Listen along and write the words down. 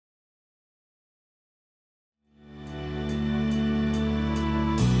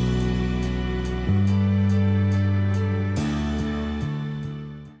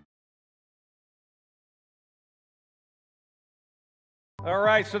All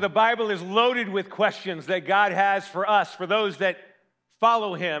right, so the Bible is loaded with questions that God has for us, for those that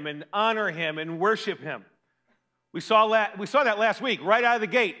follow him and honor him and worship him. We saw that last week, right out of the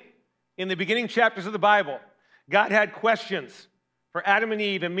gate, in the beginning chapters of the Bible. God had questions for Adam and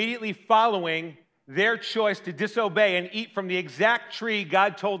Eve immediately following their choice to disobey and eat from the exact tree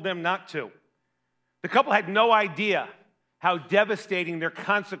God told them not to. The couple had no idea how devastating their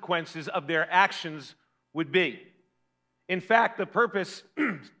consequences of their actions would be. In fact, the purpose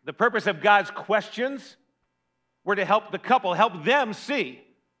of God's questions were to help the couple, help them see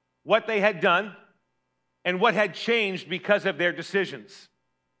what they had done and what had changed because of their decisions.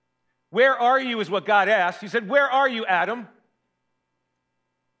 Where are you is what God asked. He said, where are you, Adam?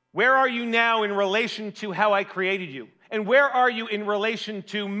 Where are you now in relation to how I created you? And where are you in relation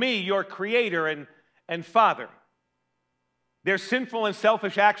to me, your creator and father? Their sinful and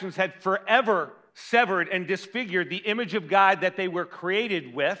selfish actions had forever severed and disfigured the image of God that they were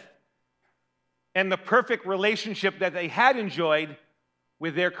created with and the perfect relationship that they had enjoyed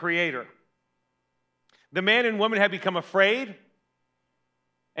with their creator. The man and woman had become afraid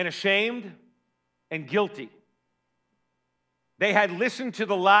and ashamed and guilty. They had listened to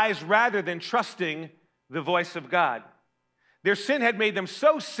the lies rather than trusting the voice of God. Their sin had made them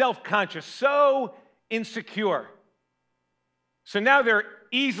so self-conscious, so insecure. So now they're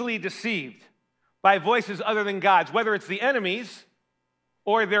easily deceived by voices other than God's, whether it's the enemy's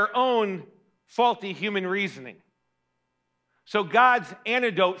or their own faulty human reasoning. So God's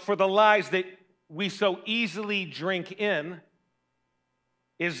antidote for the lies that we so easily drink in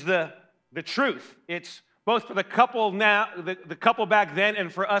is the truth. It's both for the couple now, the couple back then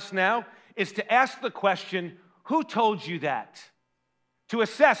and for us now, is to ask the question, who told you that? To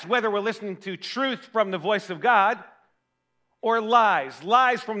assess whether we're listening to truth from the voice of God or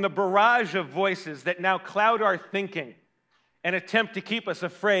lies from the barrage of voices that now cloud our thinking and attempt to keep us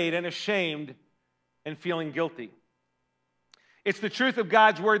afraid and ashamed and feeling guilty. It's the truth of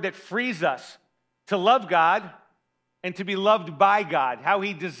God's word that frees us to love God and to be loved by God, how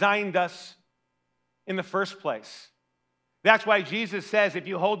he designed us in the first place. That's why Jesus says, if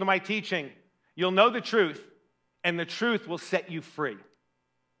you hold to my teaching, you'll know the truth, and the truth will set you free.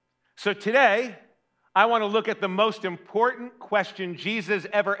 So today, I want to look at the most important question Jesus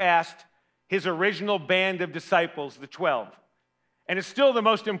ever asked his original band of disciples, the 12. And it's still the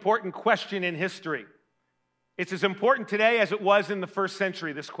most important question in history. It's as important today as it was in the first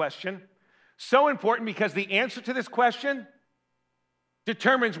century, this question. So important because the answer to this question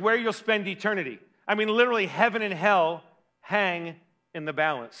determines where you'll spend eternity. I mean, literally, heaven and hell hang in the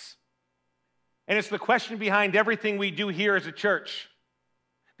balance. And it's the question behind everything we do here as a church.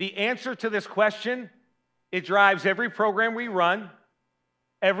 The answer to this question, it drives every program we run,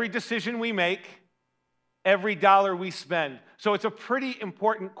 every decision we make, every dollar we spend. So it's a pretty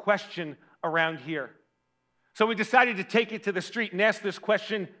important question around here. So we decided to take it to the street and ask this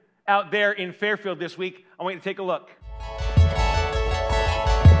question out there in Fairfield this week. I want you to take a look.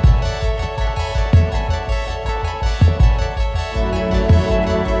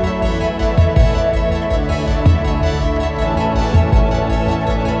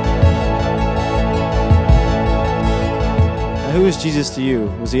 Who is Jesus to you?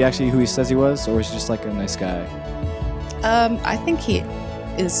 Was he actually who he says he was, or was he just like a nice guy? I think he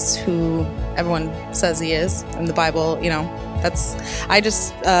is who everyone says he is in the Bible. I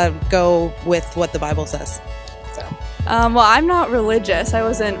just go with what the Bible says. So. Well, I'm not religious. I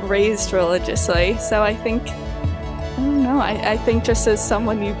wasn't raised religiously, so I think, I don't know, I think just as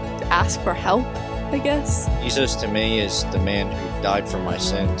someone you ask for help, I guess. Jesus to me is the man who died for my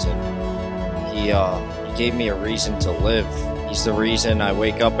sins, and he gave me a reason to live. He's the reason I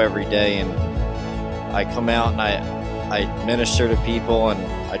wake up every day and I come out and I minister to people and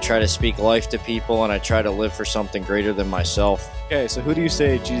I try to speak life to people and I try to live for something greater than myself. Okay, so who do you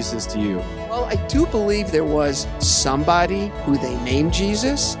say Jesus is to you? Well, I do believe there was somebody who they named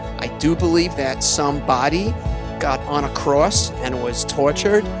Jesus. I do believe that somebody got on a cross and was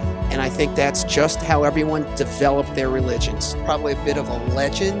tortured. And I think that's just how everyone developed their religions. Probably a bit of a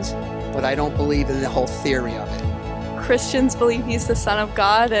legend, but I don't believe in the whole theory of it. Christians believe he's the Son of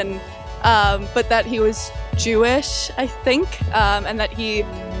God, and but that he was Jewish, I think, and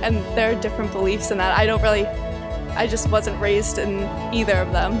there are different beliefs in that. I just wasn't raised in either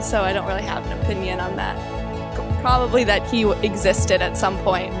of them, so I don't really have an opinion on that. Probably that he existed at some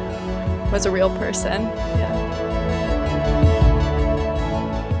point, was a real person. Yeah.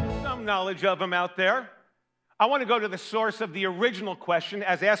 Some knowledge of him out there. I want to go to the source of the original question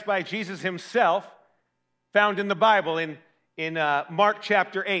as asked by Jesus himself, found in the Bible in Mark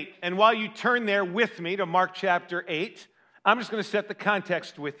chapter 8. And while you turn there with me to Mark chapter 8, I'm just going to set the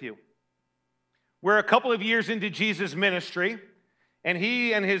context with you. We're a couple of years into Jesus' ministry, and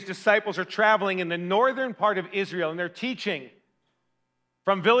he and his disciples are traveling in the northern part of Israel, and they're teaching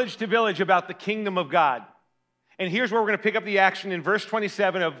from village to village about the kingdom of God. And here's where we're going to pick up the action in verse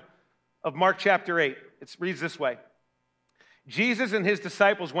 27 of Mark chapter 8. It reads this way. Jesus and his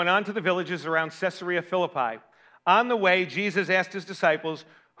disciples went on to the villages around Caesarea Philippi. On the way, Jesus asked his disciples,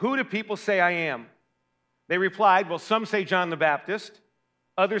 "Who do people say I am?" They replied, "Well, some say John the Baptist,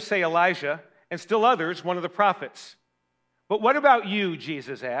 others say Elijah, and still others, one of the prophets." "But what about you?"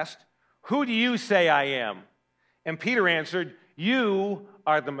 Jesus asked. "Who do you say I am?" And Peter answered, "You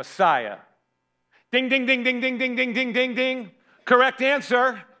are the Messiah." Ding, ding, ding, ding, ding, ding, ding, ding, ding, ding. Correct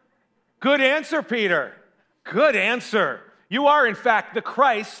answer. Good answer, Peter. Good answer. You are, in fact, the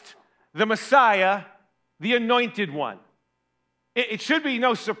Christ, the Messiah, the anointed one. It should be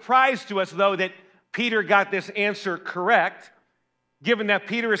no surprise to us, though, that Peter got this answer correct, given that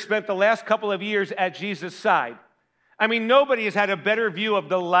Peter has spent the last couple of years at Jesus' side. I mean, nobody has had a better view of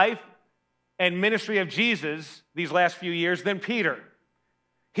the life and ministry of Jesus these last few years than Peter.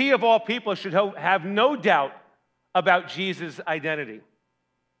 He, of all people, should have no doubt about Jesus' identity.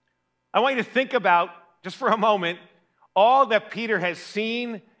 I want you to think about, just for a moment, all that Peter has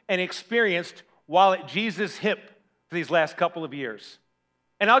seen and experienced while at Jesus' hip for these last couple of years.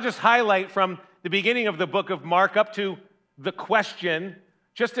 And I'll just highlight from the beginning of the book of Mark up to the question,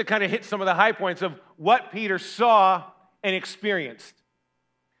 just to kind of hit some of the high points of what Peter saw and experienced.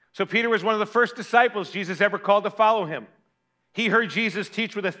 So Peter was one of the first disciples Jesus ever called to follow him. He heard Jesus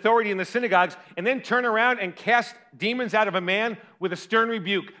teach with authority in the synagogues and then turn around and cast demons out of a man with a stern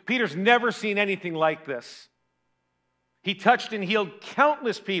rebuke. Peter's never seen anything like this. He touched and healed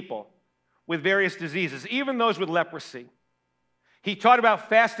countless people with various diseases, even those with leprosy. He taught about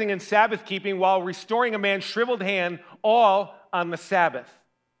fasting and Sabbath keeping while restoring a man's shriveled hand, all on the Sabbath.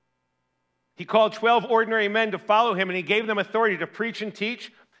 He called 12 ordinary men to follow him, and he gave them authority to preach and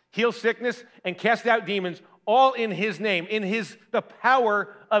teach, heal sickness, and cast out demons, all in his name, the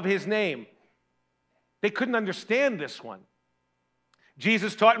power of his name. They couldn't understand this one.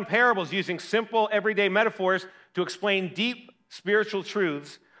 Jesus taught in parables using simple, everyday metaphors to explain deep spiritual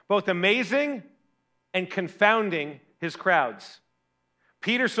truths, both amazing and confounding his crowds.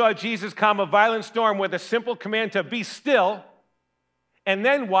 Peter saw Jesus calm a violent storm with a simple command to be still, and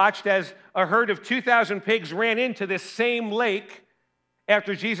then watched as a herd of 2,000 pigs ran into this same lake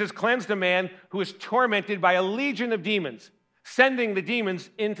after Jesus cleansed a man who was tormented by a legion of demons, sending the demons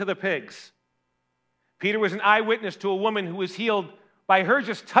into the pigs. Peter was an eyewitness to a woman who was healed by her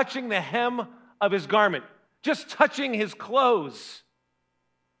just touching the hem of his garment, just touching his clothes.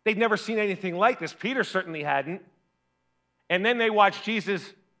 They'd never seen anything like this. Peter certainly hadn't. And then they watched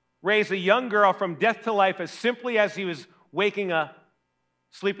Jesus raise a young girl from death to life as simply as he was waking a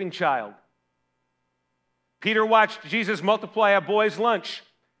sleeping child. Peter watched Jesus multiply a boy's lunch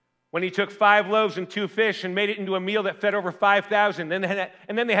when he took 5 loaves and 2 fish and made it into a meal that fed over 5,000. And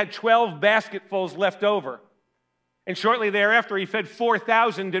then they had 12 basketfuls left over. And shortly thereafter, he fed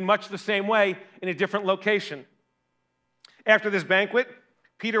 4,000 in much the same way in a different location. After this banquet,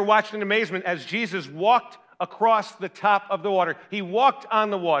 Peter watched in amazement as Jesus walked across the top of the water. He walked on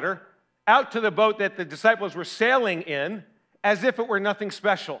the water out to the boat that the disciples were sailing in as if it were nothing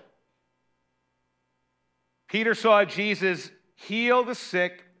special. Peter saw Jesus heal the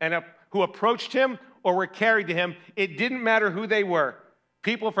sick and who approached him or were carried to him. It didn't matter who they were.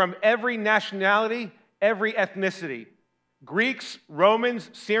 People from every nationality, every ethnicity. Greeks, Romans,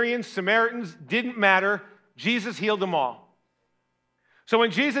 Syrians, Samaritans, didn't matter. Jesus healed them all. So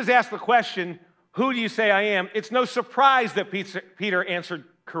when Jesus asked the question, "Who do you say I am?" it's no surprise that Peter answered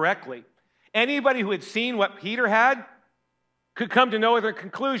correctly. Anybody who had seen what Peter had could come to no other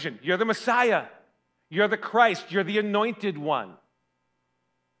conclusion. You're the Messiah. You're the Christ. You're the anointed one.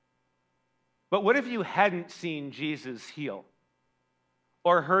 But what if you hadn't seen Jesus heal,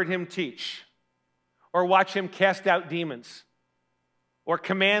 or heard him teach, or watch him cast out demons, or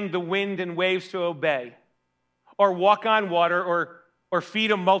command the wind and waves to obey, or walk on water, or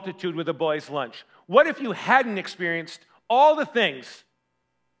feed a multitude with a boy's lunch? What if you hadn't experienced all the things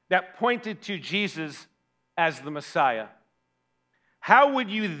that pointed to Jesus as the Messiah? How would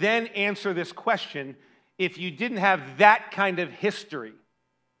you then answer this question if you didn't have that kind of history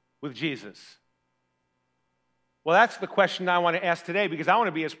with Jesus? Well, that's the question I want to ask today, because I want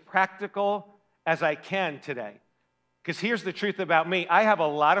to be as practical as I can today. Because here's the truth about me. I have a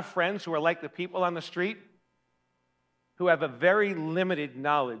lot of friends who are like the people on the street who have a very limited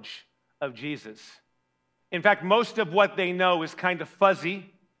knowledge of Jesus. In fact, most of what they know is kind of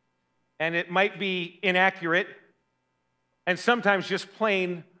fuzzy, and it might be inaccurate, and sometimes just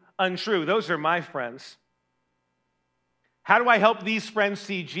plain untrue. Those are my friends. How do I help these friends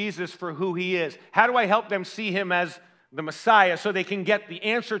see Jesus for who he is? How do I help them see him as the Messiah so they can get the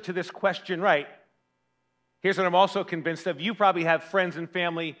answer to this question right? Here's what I'm also convinced of. You probably have friends and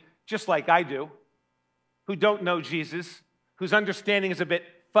family just like I do who don't know Jesus, whose understanding is a bit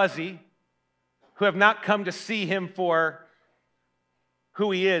fuzzy, who have not come to see him for who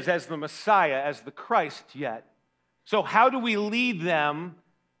he is as the Messiah, as the Christ yet. So how do we lead them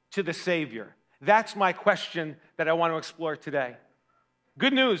to the Savior? That's my question that I want to explore today.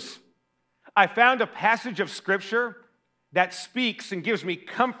 Good news. I found a passage of Scripture that speaks and gives me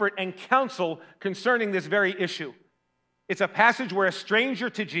comfort and counsel concerning this very issue. It's a passage where a stranger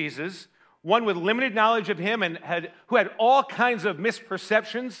to Jesus, one with limited knowledge of him and who had all kinds of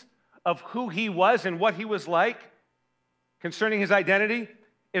misperceptions of who he was and what he was like concerning his identity,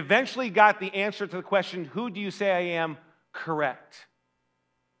 eventually got the answer to the question, who do you say I am, correct.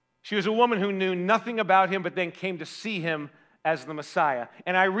 She was a woman who knew nothing about him but then came to see him as the Messiah.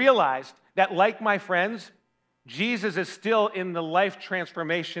 And I realized that, like my friends, Jesus is still in the life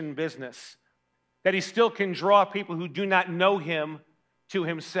transformation business, that he still can draw people who do not know him to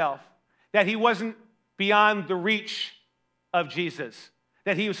himself, that he wasn't beyond the reach of Jesus,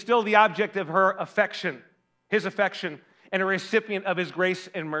 that he was still the object of her affection, his affection, and a recipient of his grace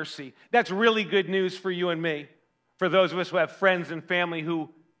and mercy. That's really good news for you and me, for those of us who have friends and family who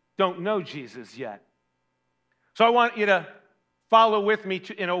don't know Jesus yet. So I want you to follow with me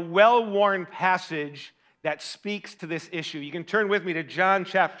in a well-worn passage that speaks to this issue. You can turn with me to John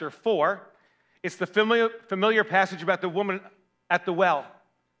chapter 4. It's the familiar passage about the woman at the well.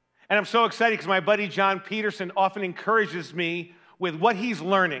 And I'm so excited because my buddy John Peterson often encourages me with what he's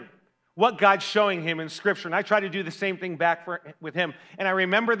learning, what God's showing him in Scripture. And I try to do the same thing back with him. And I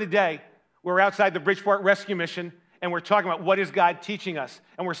remember the day we were outside the Bridgeport Rescue Mission, and we're talking about what is God teaching us.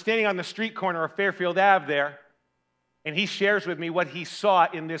 And we're standing on the street corner of Fairfield Ave there, and he shares with me what he saw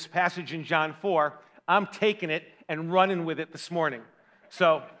in this passage in John 4. I'm taking it and running with it this morning.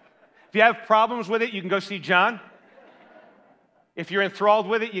 So if you have problems with it, you can go see John. If you're enthralled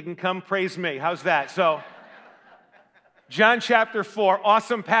with it, you can come praise me. How's that? So John chapter 4,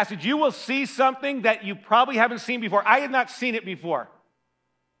 awesome passage. You will see something that you probably haven't seen before. I had not seen it before.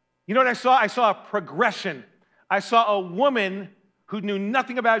 You know what I saw? I saw a progression. I saw a woman who knew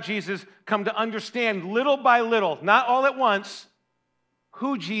nothing about Jesus come to understand little by little, not all at once,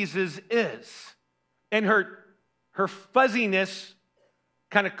 who Jesus is. And her fuzziness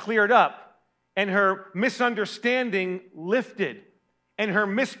kind of cleared up, and her misunderstanding lifted, and her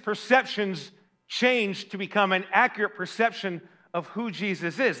misperceptions changed to become an accurate perception of who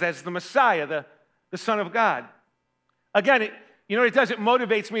Jesus is as the Messiah, the Son of God. Again, you know what it does? It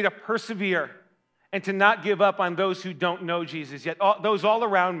motivates me to persevere and to not give up on those who don't know Jesus yet, those all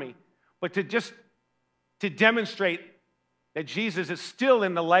around me, but to demonstrate that Jesus is still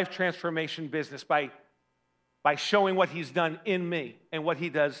in the life transformation business by showing what he's done in me and what he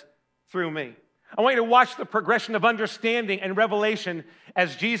does through me. I want you to watch the progression of understanding and revelation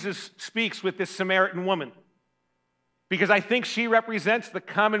as Jesus speaks with this Samaritan woman, because I think she represents the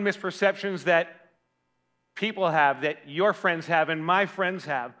common misperceptions that people have, that your friends have, and my friends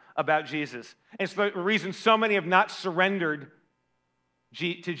have about Jesus. And it's the reason so many have not surrendered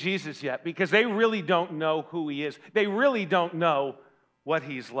to Jesus yet, because they really don't know who he is. They really don't know what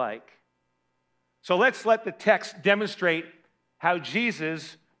he's like. So let's let the text demonstrate how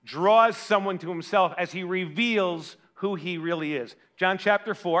Jesus draws someone to himself as he reveals who he really is. John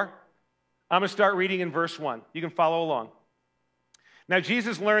chapter 4, I'm going to start reading in verse 1. You can follow along. Now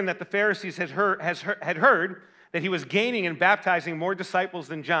Jesus learned that the Pharisees had heard that he was gaining and baptizing more disciples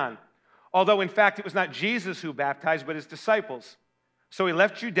than John, although in fact it was not Jesus who baptized, but his disciples. So he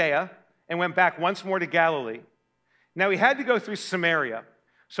left Judea and went back once more to Galilee. Now he had to go through Samaria.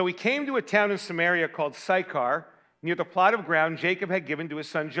 So he came to a town in Samaria called Sychar, near the plot of ground Jacob had given to his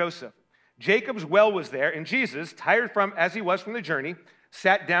son Joseph. Jacob's well was there, and Jesus, tired as he was from the journey,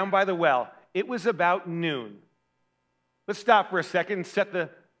 sat down by the well. It was about noon. Let's stop for a second and set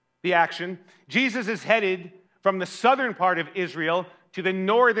the action. Jesus is headed from the southern part of Israel to the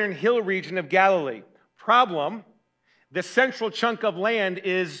northern hill region of Galilee. Problem, the central chunk of land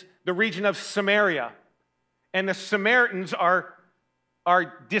is the region of Samaria, and the Samaritans are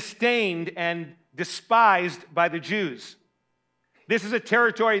disdained and despised by the Jews. This is a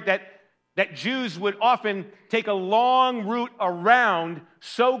territory that Jews would often take a long route around,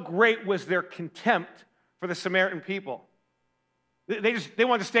 so great was their contempt for the Samaritan people. They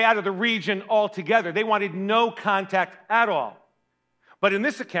wanted to stay out of the region altogether. They wanted no contact at all. But in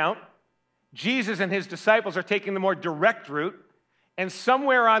this account, Jesus and his disciples are taking the more direct route, and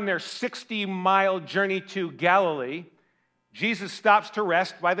somewhere on their 60-mile journey to Galilee, Jesus stops to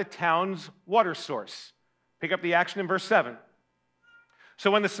rest by the town's water source. Pick up the action in verse 7. So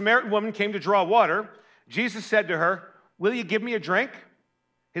when the Samaritan woman came to draw water, Jesus said to her, "Will you give me a drink?"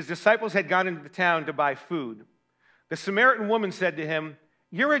 His disciples had gone into the town to buy food. The Samaritan woman said to him,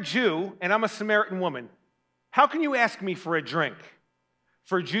 "You're a Jew, and I'm a Samaritan woman. How can you ask me for a drink?"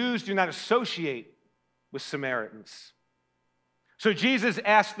 For Jews do not associate with Samaritans. So Jesus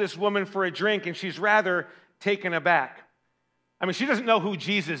asked this woman for a drink, and she's rather taken aback. I mean, she doesn't know who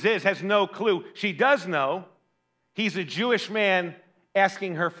Jesus is, has no clue. She does know he's a Jewish man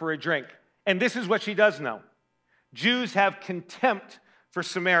asking her for a drink. And this is what she does know. Jews have contempt for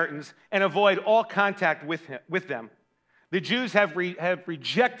Samaritans and avoid all contact with them. The Jews have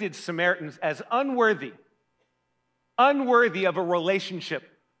rejected Samaritans as unworthy of a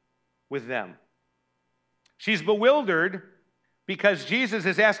relationship with them. She's bewildered because Jesus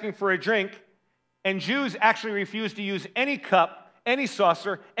is asking for a drink, and Jews actually refuse to use any cup, any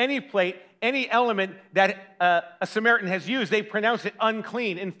saucer, any plate, any element that a Samaritan has used. They pronounce it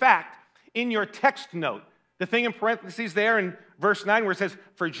unclean. In fact, in your text note, the thing in parentheses there in verse 9 where it says,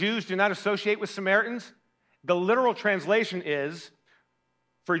 "For Jews do not associate with Samaritans," the literal translation is,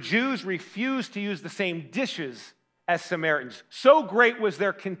 "For Jews refuse to use the same dishes as Samaritans." So great was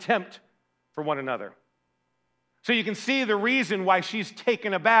their contempt for one another. So you can see the reason why she's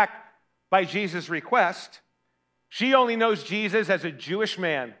taken aback by Jesus' request. She only knows Jesus as a Jewish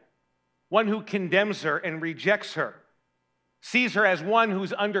man, one who condemns her and rejects her, sees her as one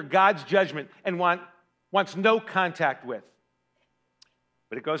who's under God's judgment and wants no contact with.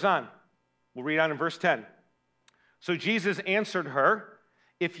 But it goes on. We'll read on in verse 10. So Jesus answered her,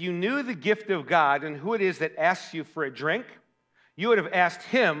 "If you knew the gift of God and who it is that asks you for a drink, you would have asked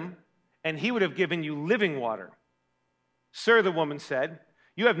him, and he would have given you living water." "Sir," the woman said,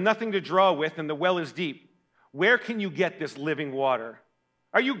 "you have nothing to draw with, and the well is deep. Where can you get this living water?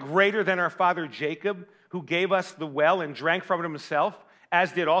 Are you greater than our father Jacob, who gave us the well and drank from it himself,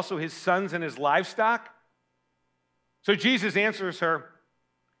 as did also his sons and his livestock?" So Jesus answers her,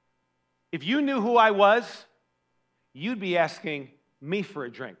 "If you knew who I was, you'd be asking me for a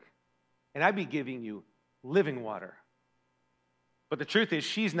drink, and I'd be giving you living water." But the truth is,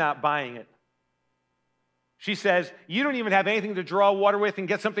 she's not buying it. She says, "You don't even have anything to draw water with and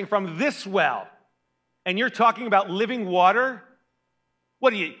get something from this well, and you're talking about living water?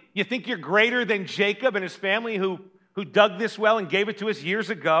 What do you think you're greater than Jacob and his family who dug this well and gave it to us years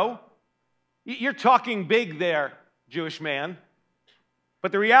ago? You're talking big there, Jewish man.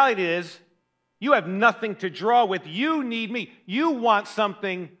 But the reality is, you have nothing to draw with. You need me. You want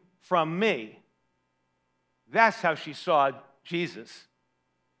something from me." That's how she saw Jesus.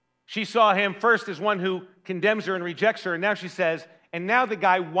 She saw him first as one who condemns her and rejects her, and now she says, "And now the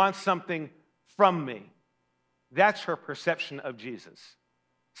guy wants something from me." That's her perception of Jesus.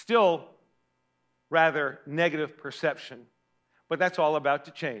 Still rather negative perception, but that's all about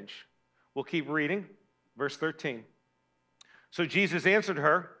to change. We'll keep reading. Verse 13. So Jesus answered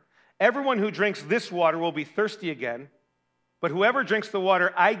her, "Everyone who drinks this water will be thirsty again, but whoever drinks the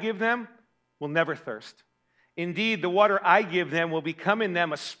water I give them will never thirst. Indeed, the water I give them will become in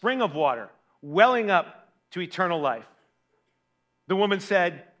them a spring of water, welling up to eternal life." The woman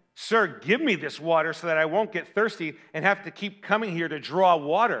said, "Sir, give me this water so that I won't get thirsty and have to keep coming here to draw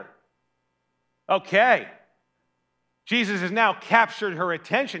water." Okay. Jesus has now captured her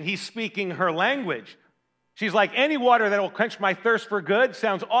attention. He's speaking her language. She's like, "Any water that will quench my thirst for good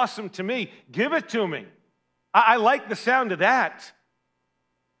sounds awesome to me. Give it to me. I like the sound of that."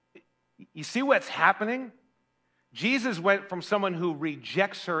 You see what's happening? Jesus went from someone who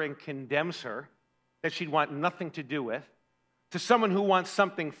rejects her and condemns her, that she'd want nothing to do with, to someone who wants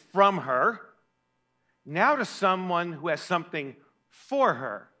something from her, now to someone who has something for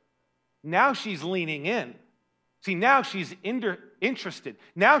her. Now she's leaning in. See, now she's interested.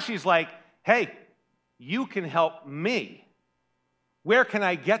 Now she's like, "Hey, you can help me. Where can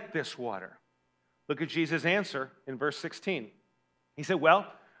I get this water?" Look at Jesus' answer in verse 16. He said, "Well,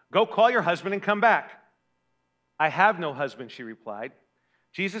 go call your husband and come back." "I have no husband," she replied.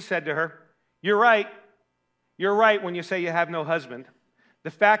 Jesus said to her, You're right when you say you have no husband.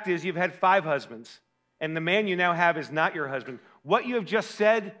 The fact is you've had 5 husbands, and the man you now have is not your husband. What you have just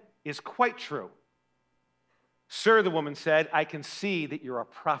said is quite true." "Sir," the woman said, "I can see that you're a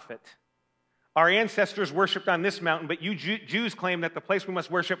prophet. Our ancestors worshipped on this mountain, but you Jews claim that the place we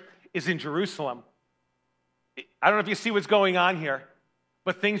must worship is in Jerusalem." I don't know if you see what's going on here,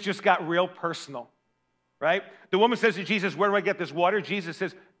 but things just got real personal, right? The woman says to Jesus, "Where do I get this water?" Jesus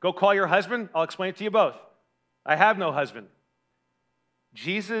says, Go call your husband. I'll explain it to you both. I have no husband.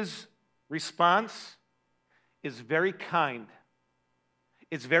 Jesus' response is very kind.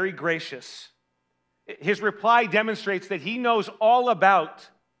 It's very gracious. His reply demonstrates that he knows all about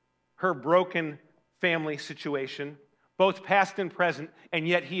her broken family situation, both past and present, and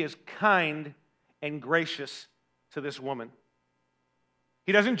yet he is kind and gracious to this woman.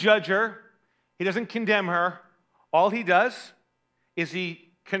 He doesn't judge her. He doesn't condemn her. All he does is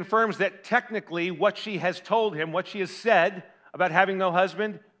he confirms that technically what she has told him, what she has said about having no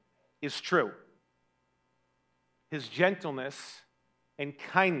husband, is true. His gentleness and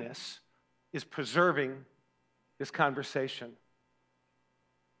kindness is preserving this conversation.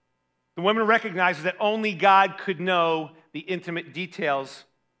 The woman recognizes that only God could know the intimate details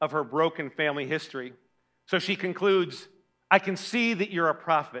of her broken family history. So she concludes, I can see that you're a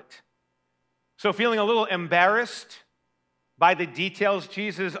prophet. So feeling a little embarrassed by the details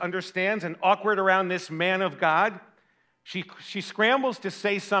Jesus understands and awkward around this man of God, she scrambles to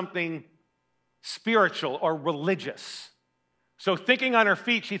say something spiritual or religious. So thinking on her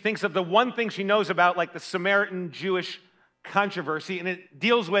feet, she thinks of the one thing she knows about, like the Samaritan Jewish controversy, and it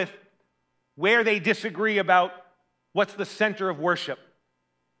deals with where they disagree about what's the center of worship.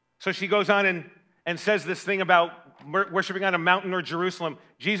 So she goes on and says this thing about worshiping on a mountain or Jerusalem.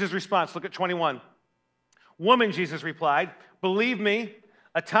 Jesus' response, look at 21. Woman, Jesus replied, believe me,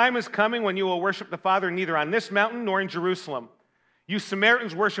 a time is coming when you will worship the Father neither on this mountain nor in Jerusalem. You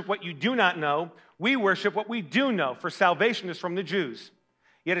Samaritans worship what you do not know. We worship what we do know, for salvation is from the Jews.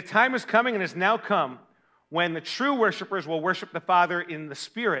 Yet a time is coming and has now come when the true worshipers will worship the Father in the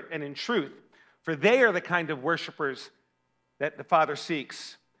Spirit and in truth, for they are the kind of worshipers that the Father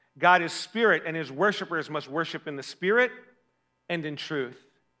seeks. God is Spirit, and his worshipers must worship in the Spirit and in truth.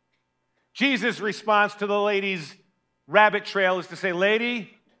 Jesus' response to the lady's rabbit trail is to say, lady,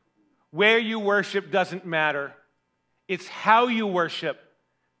 where you worship doesn't matter. It's how you worship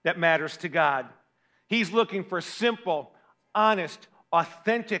that matters to God. He's looking for simple, honest,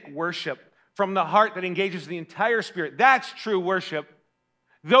 authentic worship from the heart that engages the entire spirit. That's true worship.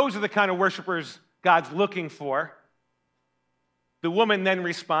 Those are the kind of worshipers God's looking for. The woman then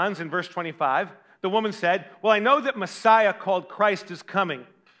responds in verse 25. The woman said, well, I know that Messiah called Christ is coming.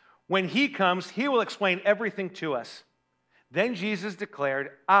 When he comes, he will explain everything to us. Then Jesus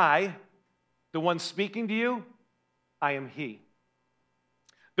declared, I, the one speaking to you, I am he.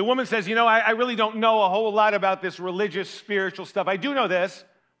 The woman says, I really don't know a whole lot about this religious, spiritual stuff. I do know this,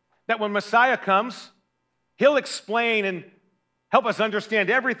 that when Messiah comes, he'll explain and help us understand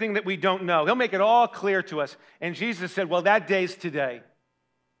everything that we don't know. He'll make it all clear to us. And Jesus said, well, that day's today.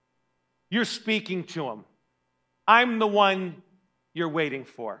 You're speaking to him. I'm the one you're waiting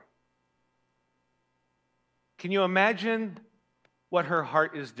for. Can you imagine what her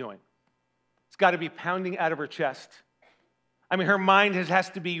heart is doing? It's got to be pounding out of her chest. I mean, her mind has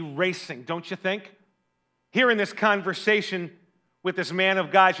to be racing, don't you think? Here in this conversation with this man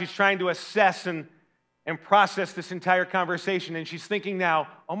of God, she's trying to assess and process this entire conversation, and she's thinking now,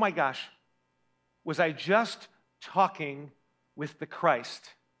 oh my gosh, was I just talking with the Christ?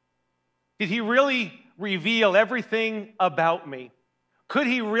 Did he really reveal everything about me? Could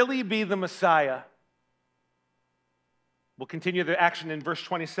he really be the Messiah? We'll continue the action in verse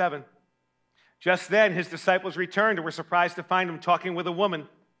 27. Just then, his disciples returned and were surprised to find him talking with a woman.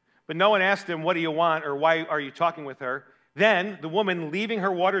 But no one asked him, what do you want, or why are you talking with her? Then the woman, leaving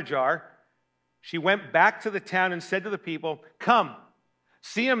her water jar, she went back to the town and said to the people, come,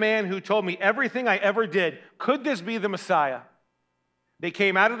 see a man who told me everything I ever did. Could this be the Messiah? They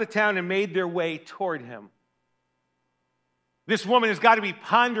came out of the town and made their way toward him. This woman has got to be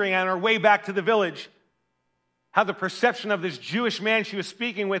pondering on her way back to the village how the perception of this Jewish man she was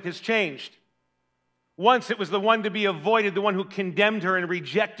speaking with has changed. Once it was the one to be avoided, the one who condemned her and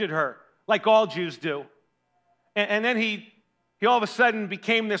rejected her, like all Jews do. And then he all of a sudden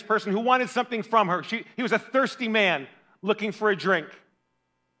became this person who wanted something from her. He was a thirsty man looking for a drink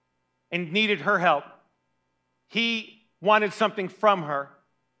and needed her help. He wanted something from her.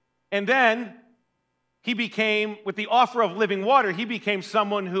 And then he became, with the offer of living water, he became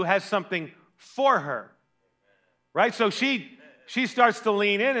someone who has something for her. Right? So she starts to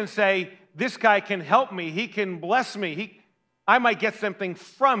lean in and say, this guy can help me. He can bless me. I might get something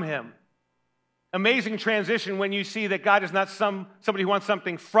from him. Amazing transition when you see that God is not somebody who wants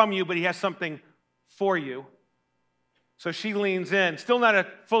something from you, but he has something for you. So she leans in. Still not a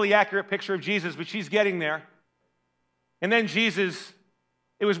fully accurate picture of Jesus, but she's getting there. And then Jesus,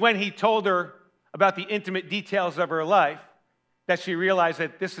 it was when he told her about the intimate details of her life that she realized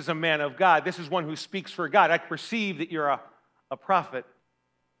that this is a man of God. This is one who speaks for God. I perceive that you're a prophet.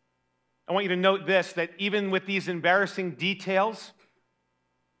 I want you to note this, that even with these embarrassing details,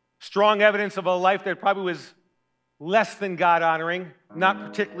 strong evidence of a life that probably was less than God-honoring, not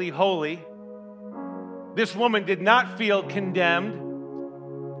particularly holy, this woman did not feel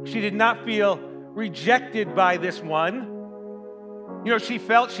condemned. She did not feel rejected by this one. You know, she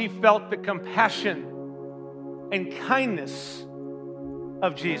felt the compassion and kindness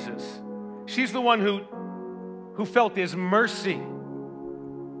of Jesus. She's the one who felt his mercy,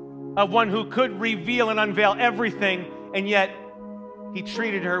 of one who could reveal and unveil everything, and yet he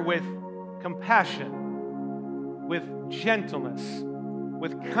treated her with compassion, with gentleness,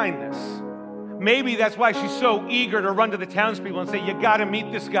 with kindness. Maybe that's why she's so eager to run to the townspeople and say, you got to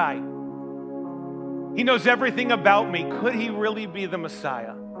meet this guy. He knows everything about me. Could he really be the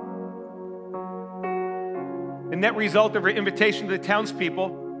Messiah? The net result of her invitation to the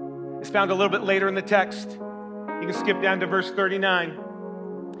townspeople is found a little bit later in the text. You can skip down to verse 39.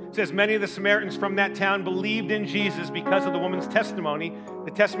 It says, many of the Samaritans from that town believed in Jesus because of the woman's testimony,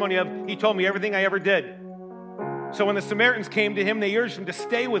 the testimony of, he told me everything I ever did. So when the Samaritans came to him, they urged him to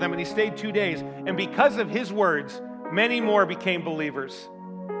stay with them, and he stayed 2 days. And because of his words, many more became believers.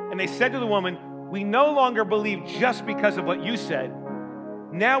 And they said to the woman, we no longer believe just because of what you said.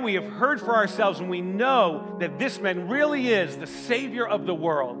 Now we have heard for ourselves, and we know that this man really is the Savior of the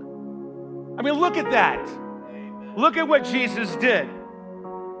world. I mean, look at that. Look at what Jesus did.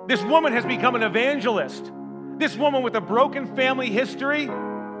 This woman has become an evangelist. This woman with a broken family history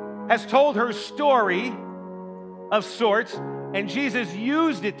has told her story of sorts, and Jesus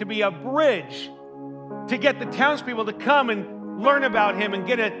used it to be a bridge to get the townspeople to come and learn about him and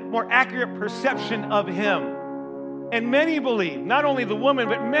get a more accurate perception of him. And many believed, not only the woman,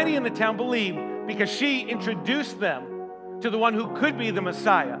 but many in the town believed because she introduced them to the one who could be the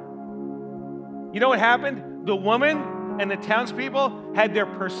Messiah. You know what happened? The woman and the townspeople had their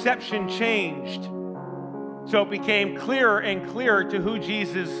perception changed. So it became clearer and clearer to who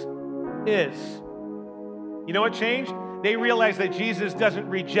Jesus is. You know what changed? They realized that Jesus doesn't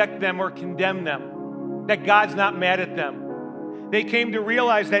reject them or condemn them, that God's not mad at them. They came to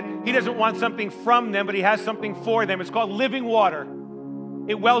realize that he doesn't want something from them, but he has something for them. It's called living water.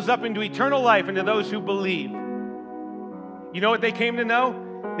 It wells up into eternal life into those who believe. You know what they came to know?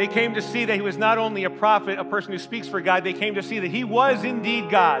 They came to see that he was not only a prophet, a person who speaks for God. They came to see that he was indeed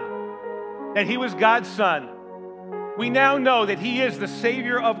God, that he was God's son. We now know that he is the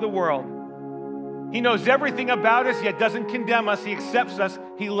Savior of the world. He knows everything about us, yet doesn't condemn us. He accepts us.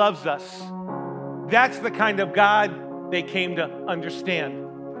 He loves us. That's the kind of God they came to understand.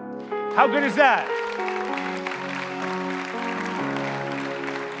 How good is that?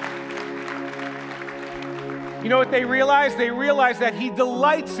 You know what they realized? They realized that he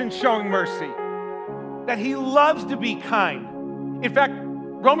delights in showing mercy, that he loves to be kind. In fact,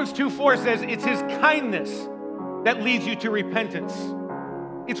 Romans 2:4 says it's his kindness that leads you to repentance.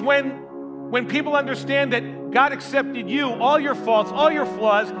 It's when people understand that God accepted you, all your faults, all your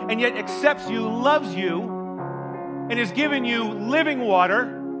flaws, and yet accepts you, loves you, and has given you living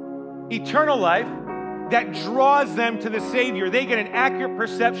water, eternal life, that draws them to the Savior. They get an accurate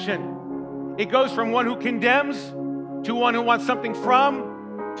perception. It goes from one who condemns to one who wants something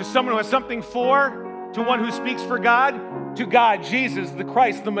from, to someone who has something for, to one who speaks for God, to God, Jesus, the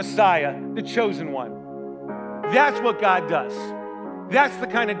Christ, the Messiah, the chosen one. That's what God does. That's the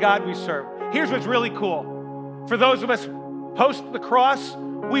kind of God we serve. Here's what's really cool. For those of us post the cross,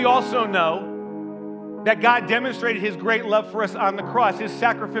 we also know that God demonstrated his great love for us on the cross. His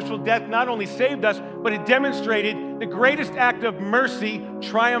sacrificial death not only saved us, but it demonstrated the greatest act of mercy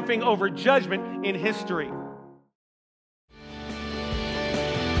triumphing over judgment in history.